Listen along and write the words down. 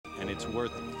that's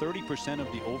worth 30%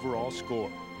 of the overall score.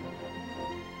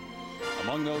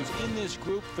 Among those in this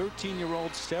group,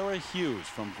 13-year-old Sarah Hughes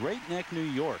from Great Neck, New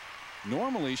York.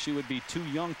 Normally, she would be too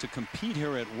young to compete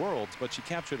here at Worlds, but she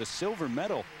captured a silver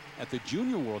medal at the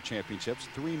Junior World Championships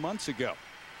 3 months ago.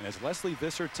 And as Leslie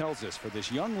Visser tells us, for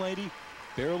this young lady,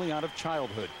 barely out of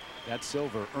childhood, that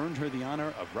silver earned her the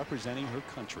honor of representing her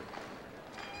country.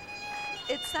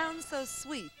 It sounds so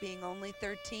sweet being only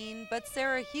 13, but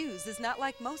Sarah Hughes is not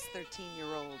like most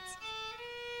 13-year-olds.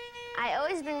 I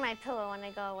always bring my pillow when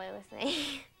I go away with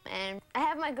me. And I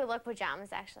have my good luck pajamas,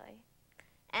 actually.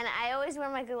 And I always wear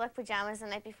my good luck pajamas the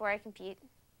night before I compete.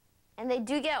 And they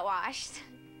do get washed.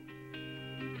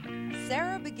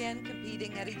 Sarah began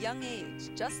competing at a young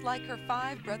age, just like her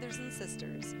 5 brothers and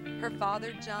sisters. Her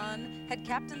father, John, had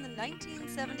captained the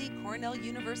 1970 Cornell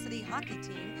University hockey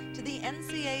team to the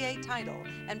NCAA title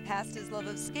and passed his love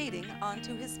of skating on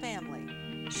to his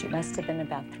family. She must have been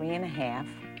about 3 1/2,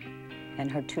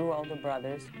 and her 2 older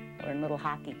brothers were in little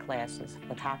hockey classes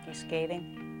with hockey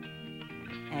skating.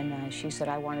 And she said,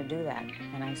 I want to do that.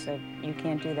 And I said, you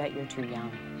can't do that, you're too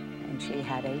young. And she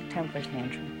had a temper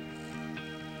tantrum.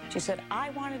 She said,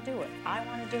 I want to do it, I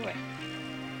want to do it.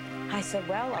 I said,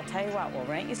 well, I'll tell you what, we'll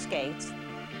rent you skates,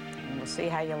 and we'll see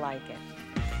how you like it.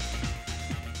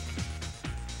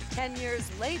 10 years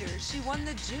later, she won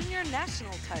the junior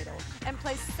national title and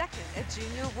placed 2nd at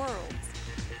Junior Worlds.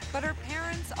 But her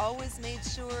parents always made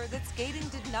sure that skating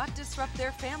did not disrupt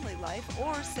their family life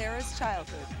or Sarah's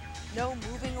childhood. No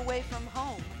moving away from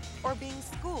home or being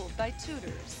schooled by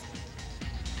tutors.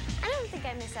 I don't think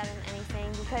I miss out on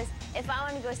anything because if I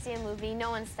want to go see a movie,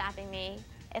 no one's stopping me.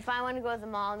 If I want to go to the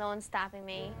mall, no one's stopping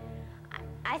me.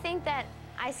 I think that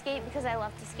I skate because I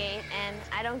love to skate, and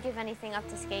I don't give anything up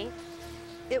to skate.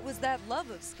 It was that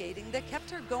love of skating that kept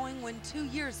her going when 2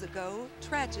 years ago,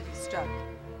 tragedy struck.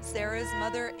 Sarah's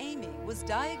mother, Amy, was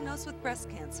diagnosed with breast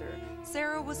cancer.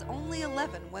 Sarah was only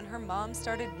 11 when her mom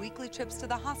started weekly trips to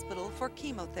the hospital for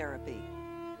chemotherapy.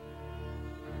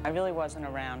 I really wasn't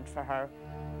around for her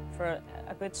for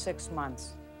a good 6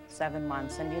 months, 7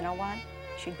 months, and you know what?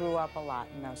 She grew up a lot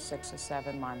in those 6 or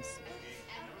 7 months.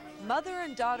 Mother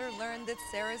and daughter learned that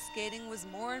Sarah's skating was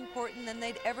more important than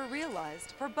they'd ever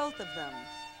realized for both of them.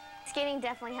 Skating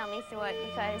definitely helped me through it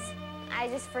because I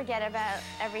just forget about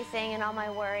everything and all my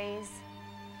worries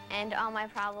and all my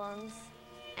problems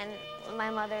and my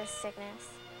mother's sickness.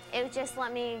 It just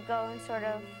let me go in sort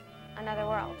of another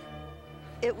world.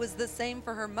 It was the same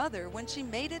for her mother when she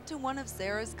made it to one of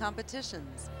Sarah's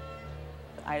competitions.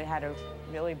 I had a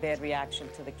really bad reaction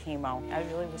to the chemo. I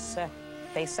really was sick.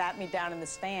 They sat me down in the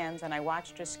stands and I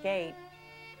watched her skate.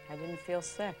 I didn't feel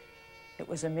sick. It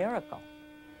was a miracle.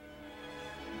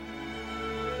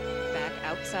 Back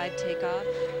outside takeoff.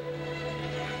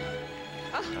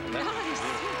 Oh, nice.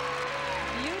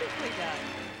 Beautifully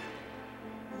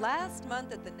done. Last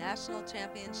month at the National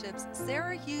Championships,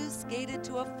 Sarah Hughes skated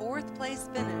to a 4th place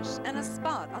finish and a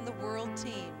spot on the world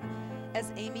team.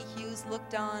 As Amy Hughes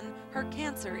looked on, her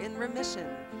cancer in remission,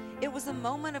 it was a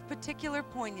moment of particular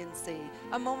poignancy,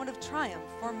 a moment of triumph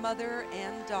for mother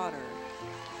and daughter.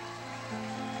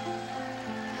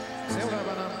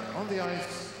 Seuraavana on the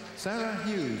ice, Sarah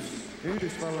Hughes,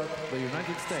 Yhdysvallat, the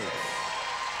United States.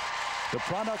 The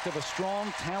product of a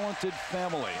strong, talented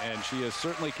family, and she has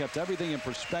certainly kept everything in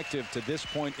perspective to this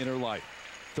point in her life.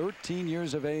 13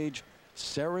 years of age,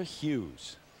 Sarah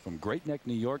Hughes from Great Neck,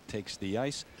 New York, takes the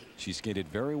ice. She skated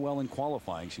very well in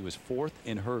qualifying. She was 4th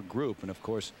in her group, and of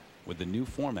course, with the new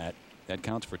format, that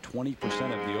counts for 20%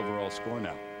 of the overall score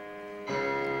now.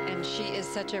 And she is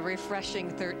such a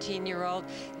refreshing 13-year-old.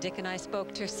 Dick and I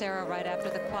spoke to Sarah right after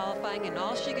the qualifying, and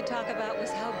all she could talk about was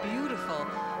how beautiful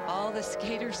all the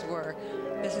skaters were.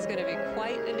 This is going to be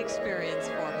quite an experience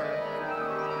for her.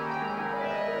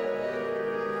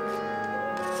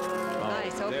 Oh,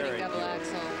 nice opening double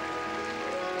axel.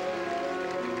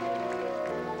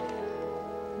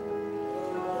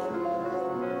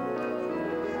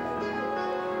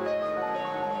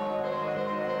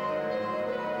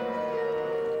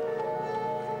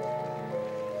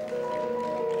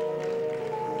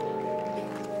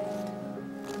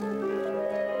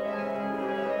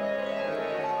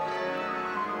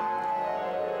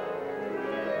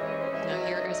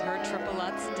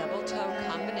 Double toe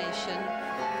combination.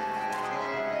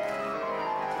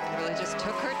 Really just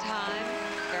took her time.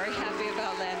 Very happy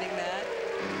about landing that.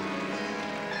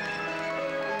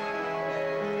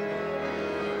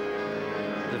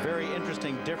 The very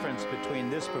interesting difference between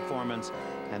this performance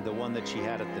and the one that she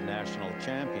had at the National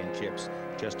Championships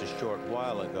just a short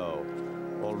while ago.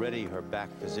 Already her back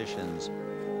positions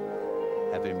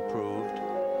have improved.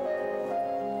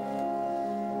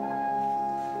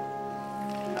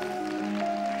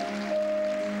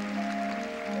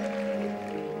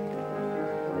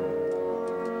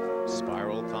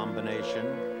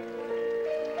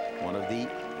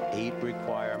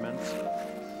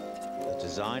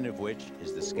 design of which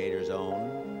is the skater's own.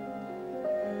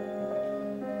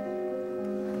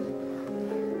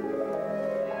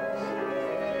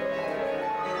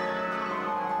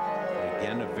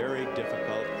 Again, a very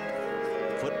difficult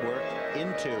footwork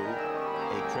into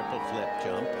a triple flip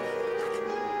jump.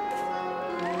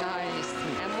 Nice.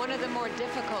 And one of the more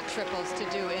difficult triples to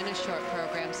do in a short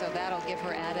program, so that'll give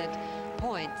her added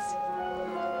points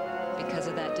because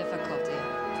of that difficulty.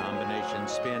 Combination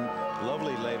spin,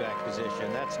 lovely layback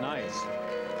position. That's nice.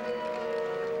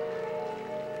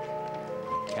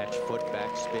 Catch foot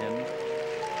back spin.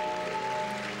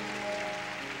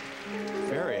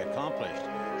 Very accomplished.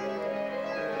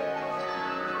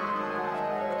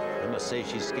 I must say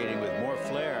she's skating with more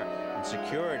flair and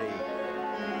security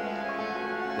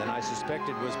than I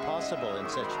suspected was possible in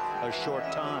such a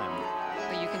short time.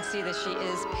 But you can see that she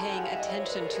is paying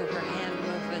attention to her hand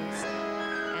movements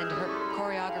and her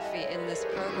choreography in this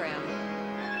program.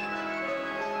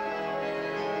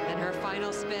 And her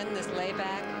final spin, this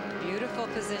layback, beautiful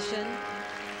position.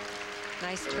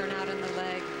 Nice turnout in the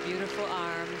leg, beautiful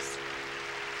arms.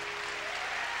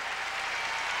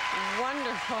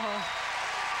 Wonderful.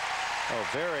 Oh,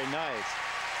 very nice.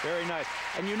 Very nice.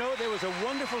 And you know, there was a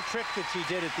wonderful trick that she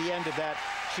did at the end of that.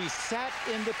 She sat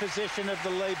in the position of the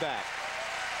layback.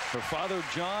 Her father,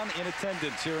 John, in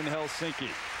attendance here in Helsinki.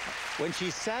 When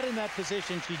she sat in that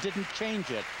position, she didn't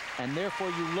change it, and therefore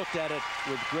you looked at it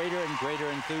with greater and greater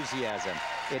enthusiasm.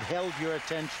 It held your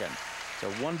attention. It's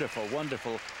a wonderful,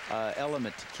 wonderful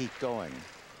element to keep going.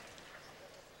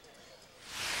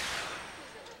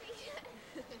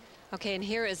 Okay, and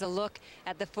here is a look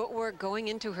at the footwork going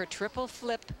into her triple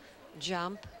flip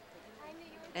jump.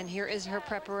 And here is her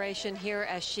preparation here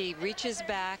as she reaches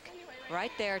back,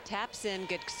 right there, taps in,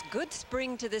 gets good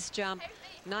spring to this jump.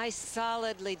 Nice,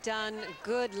 solidly done,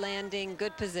 good landing,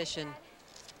 good position.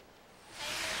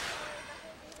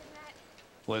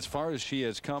 Well, as far as she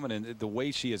has come and the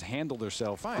way she has handled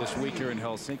herself this week here in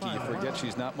Helsinki, you forget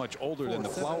she's not much older than the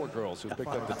flower girls who picked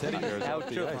up the teddy bears out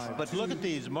the ice. But look at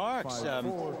these marks.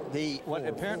 What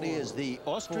apparently is the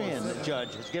Austrian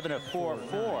judge has given a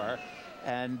 4-4,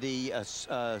 and the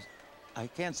I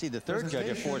can't see the third judge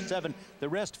at 4-7. The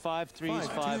rest 5-3s,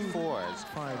 5-4s.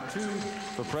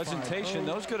 For presentation,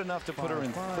 those good enough to put her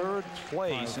in third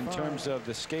place in terms of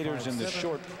the skaters in the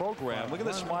short program. Look at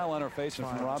the smile on her face from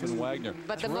Robin Wagner.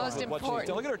 But the most important.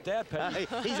 Look at her dad, Patty.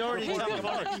 He's already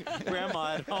telling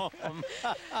Grandma at home.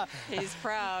 He's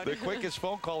proud. The quickest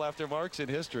phone call after marks in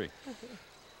history.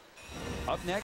 Up next.